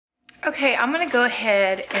Okay, I'm gonna go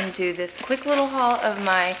ahead and do this quick little haul of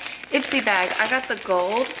my Ipsy bag. I got the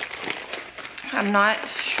gold. I'm not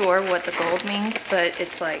sure what the gold means, but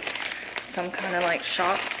it's like some kind of like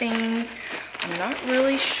shop thing. I'm not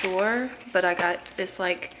really sure, but I got this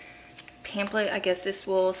like pamphlet. I guess this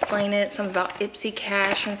will explain it. Something about Ipsy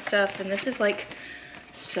cash and stuff. And this is like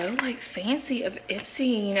so like fancy of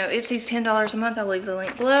Ipsy. You know, Ipsy's $10 a month. I'll leave the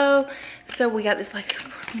link below. So we got this like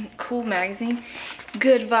cool magazine.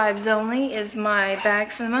 Good Vibes Only is my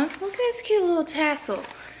bag for the month. Look at this cute little tassel.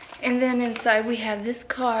 And then inside we have this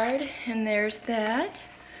card, and there's that.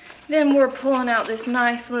 Then we're pulling out this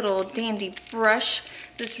nice little dandy brush.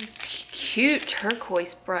 This cute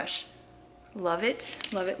turquoise brush. Love it,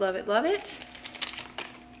 love it, love it, love it.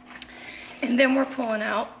 And then we're pulling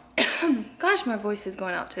out, gosh, my voice is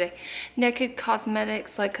going out today. Naked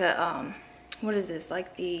Cosmetics, like a, what is this?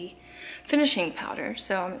 Like the finishing powder.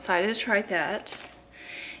 So I'm excited to try that.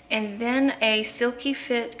 And then a Silky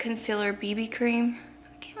Fit Concealer BB Cream.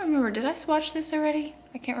 I can't remember, did I swatch this already?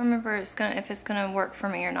 I can't remember if it's gonna work for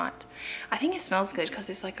me or not. I think it smells good because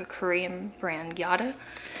it's like a Korean brand, Yada.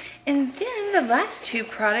 And then the last two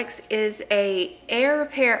products is a Air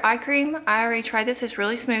Repair Eye Cream. I already tried this, it's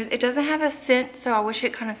really smooth. It doesn't have a scent, so I wish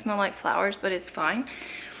it kind of smelled like flowers, but it's fine.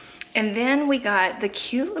 And then we got the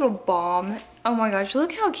cute little balm. Oh my gosh,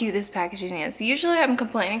 look how cute this packaging is. Usually I'm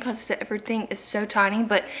complaining because everything is so tiny,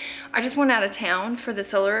 but I just went out of town for the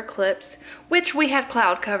solar eclipse, which we had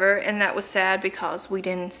cloud cover, and that was sad because we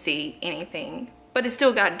didn't see anything. But it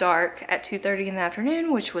still got dark at 2:30 in the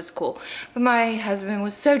afternoon, which was cool. But my husband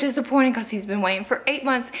was so disappointed because he's been waiting for 8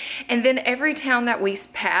 months. And then every town that we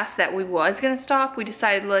passed that we was gonna stop, we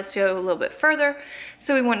decided let's go a little bit further.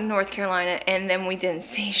 So we went to North Carolina, and then we didn't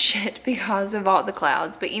see shit because of all the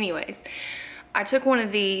clouds. But anyways, I took one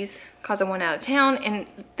of these because I went out of town, and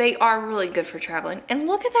they are really good for traveling. And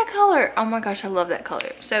look at that color. Oh my gosh, I love that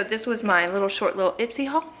color. So this was my short little Ipsy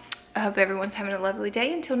haul. I hope everyone's having a lovely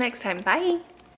day. Until next time, bye.